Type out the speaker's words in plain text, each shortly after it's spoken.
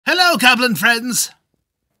Hello, Goblin friends!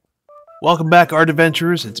 Welcome back, art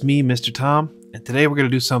adventurers. It's me, Mr. Tom, and today we're going to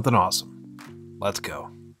do something awesome. Let's go.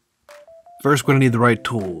 First, we're going to need the right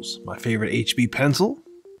tools. My favorite HB pencil,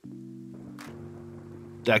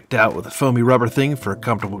 decked out with a foamy rubber thing for a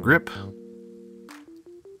comfortable grip,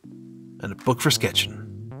 and a book for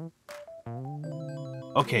sketching.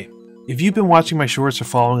 Okay, if you've been watching my shorts or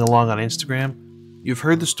following along on Instagram, you've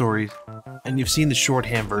heard the stories and you've seen the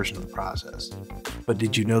shorthand version of the process. But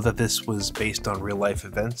did you know that this was based on real-life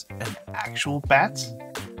events and actual bats?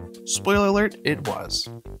 Spoiler alert, it was.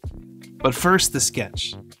 But first, the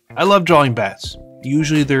sketch. I love drawing bats.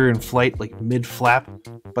 Usually they're in flight, like mid-flap,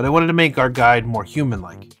 but I wanted to make our guide more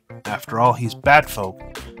human-like. After all, he's bat folk,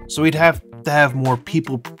 so he'd have to have more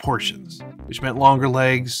people proportions, which meant longer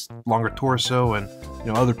legs, longer torso, and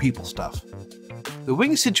other people stuff. The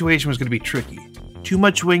wing situation was going to be tricky. Too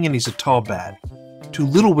much wing and he's a tall bat. Too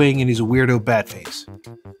little wing and he's a weirdo bat face.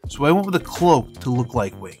 So I went with a cloak to look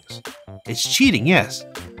like wings. It's cheating, yes,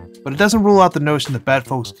 but it doesn't rule out the notion that bat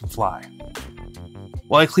folks can fly.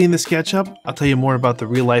 While I clean the sketch up, I'll tell you more about the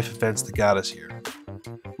real life events that got us here.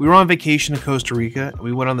 We were on vacation in Costa Rica and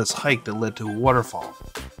we went on this hike that led to a waterfall.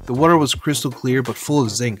 The water was crystal clear but full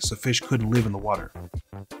of zinc, so fish couldn't live in the water.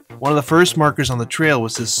 One of the first markers on the trail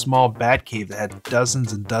was this small bat cave that had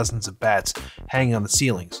dozens and dozens of bats hanging on the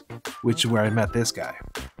ceilings, which is where I met this guy.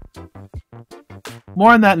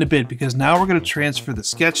 More on that in a bit, because now we're going to transfer the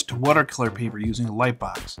sketch to watercolor paper using a light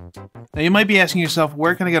box. Now you might be asking yourself,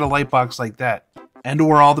 where can I get a light box like that?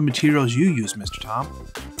 And/or all the materials you use, Mr. Tom?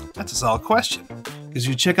 That's a solid question, because if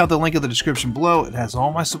you check out the link in the description below, it has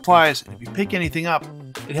all my supplies, and if you pick anything up,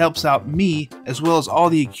 it helps out me as well as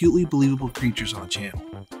all the acutely believable creatures on the channel.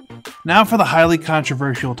 Now for the highly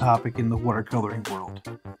controversial topic in the watercoloring world,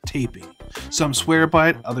 taping. Some swear by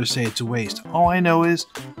it, others say it's a waste. All I know is,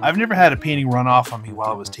 I've never had a painting run off on me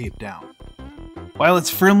while it was taped down. While it's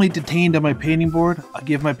firmly detained on my painting board, I'll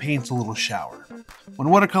give my paints a little shower. When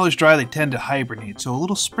watercolors dry, they tend to hibernate, so a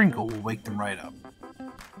little sprinkle will wake them right up.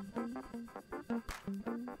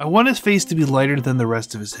 I want his face to be lighter than the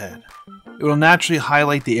rest of his head. It will naturally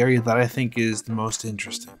highlight the area that I think is the most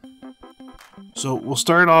interesting. So we'll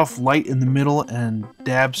start off light in the middle and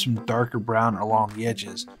dab some darker brown along the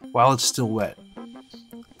edges while it's still wet.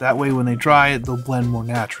 That way when they dry, they'll blend more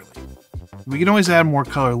naturally. We can always add more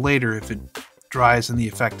color later if it dries and the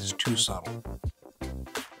effect is too subtle.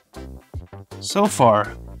 So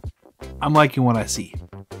far, I'm liking what I see.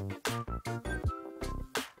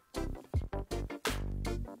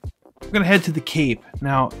 We're going to head to the Cape.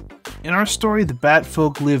 Now, in our story, the bat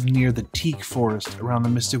folk live near the teak forest around the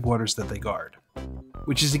mystic waters that they guard,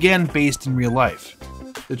 which is again based in real life.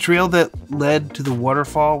 The trail that led to the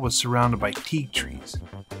waterfall was surrounded by teak trees,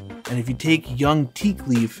 and if you take young teak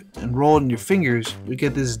leaf and roll it in your fingers, you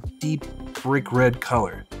get this deep brick red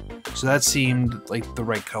color. So that seemed like the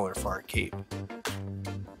right color for our cape.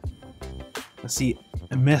 Let's see,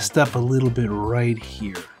 I messed up a little bit right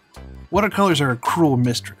here. Watercolors are a cruel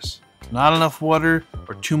mistress. Not enough water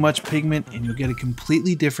or too much pigment and you'll get a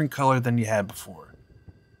completely different color than you had before.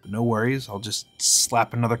 But no worries, I'll just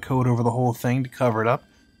slap another coat over the whole thing to cover it up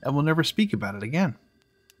and we'll never speak about it again.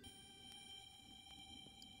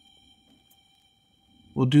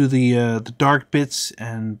 We'll do the dark bits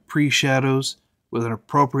and pre-shadows with an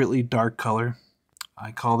appropriately dark color.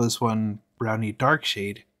 I call this one Brownie Dark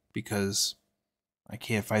Shade because I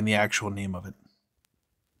can't find the actual name of it.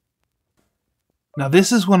 Now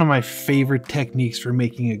this is one of my favorite techniques for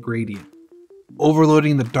making a gradient.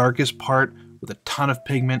 Overloading the darkest part with a ton of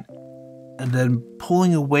pigment and then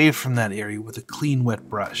pulling away from that area with a clean wet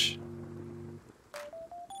brush.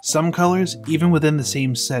 Some colors, even within the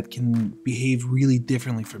same set, can behave really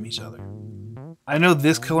differently from each other. I know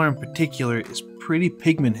this color in particular is pretty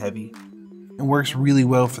pigment heavy and works really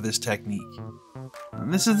well for this technique.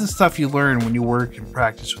 And this is the stuff you learn when you work and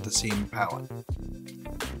practice with the same palette.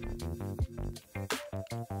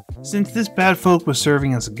 Since this bat folk was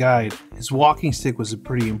serving as a guide, his walking stick was a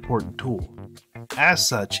pretty important tool. As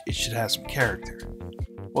such, it should have some character.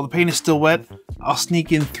 While the paint is still wet, I'll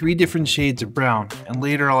sneak in 3 different shades of brown, and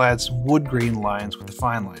later I'll add some wood grain lines with the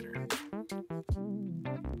fine liner.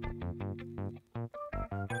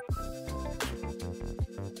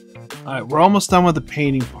 Alright, we're almost done with the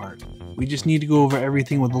painting part. We just need to go over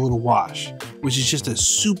everything with a little wash, which is just a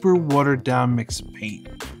super watered down mix of paint.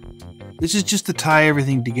 This is just to tie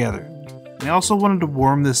everything together. And I also wanted to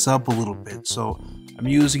warm this up a little bit, so I'm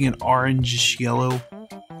using an orangish yellow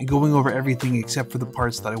and going over everything except for the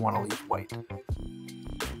parts that I want to leave white.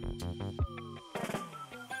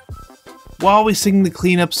 While we sing the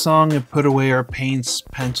cleanup song and put away our paints,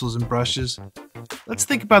 pencils, and brushes, let's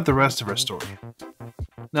think about the rest of our story.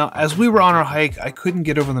 Now, as we were on our hike, I couldn't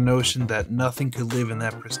get over the notion that nothing could live in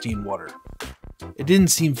that pristine water. It didn't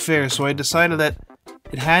seem fair, so I decided that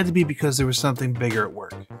it had to be because there was something bigger at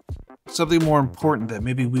work. Something more important that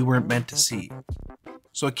maybe we weren't meant to see.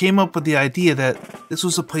 So I came up with the idea that this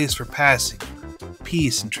was a place for passing,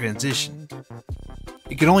 peace, and transition.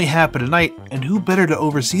 It could only happen at night, and who better to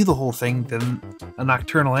oversee the whole thing than a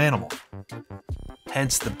nocturnal animal?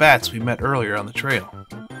 Hence the bats we met earlier on the trail.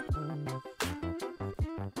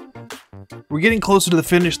 We're getting closer to the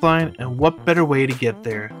finish line, and what better way to get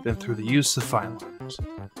there than through the use of fine liners.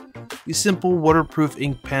 These simple waterproof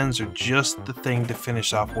ink pens are just the thing to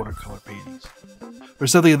finish off watercolor paintings. For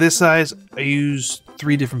something of this size, I use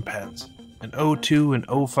 3 different pens, an 02, an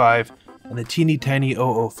 05, and the teeny tiny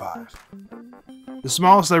 005. The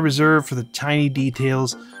smallest I reserve for the tiny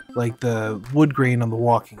details like the wood grain on the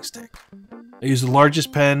walking stick. I use the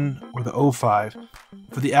largest pen, or the 05,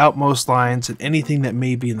 for the outmost lines and anything that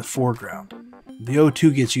may be in the foreground. The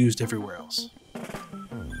 02 gets used everywhere else.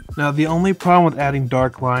 Now, the only problem with adding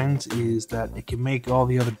dark lines is that it can make all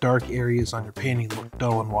the other dark areas on your painting look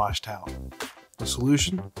dull and washed out. The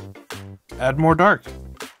solution? Add more dark,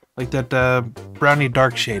 like that brownie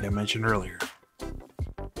dark shade I mentioned earlier.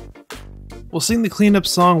 We'll sing the cleanup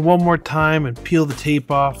song one more time and peel the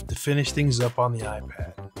tape off to finish things up on the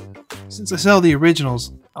iPad. Since I sell the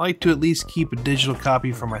originals, I like to at least keep a digital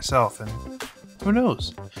copy for myself, and who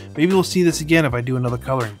knows, maybe we'll see this again if I do another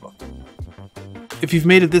coloring book. If you've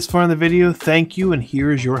made it this far in the video, thank you, and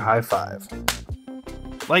here is your high five.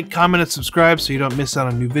 Like, comment, and subscribe so you don't miss out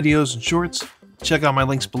on new videos and shorts. Check out my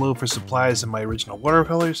links below for supplies and my original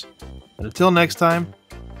watercolors. And until next time,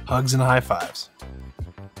 hugs and high fives.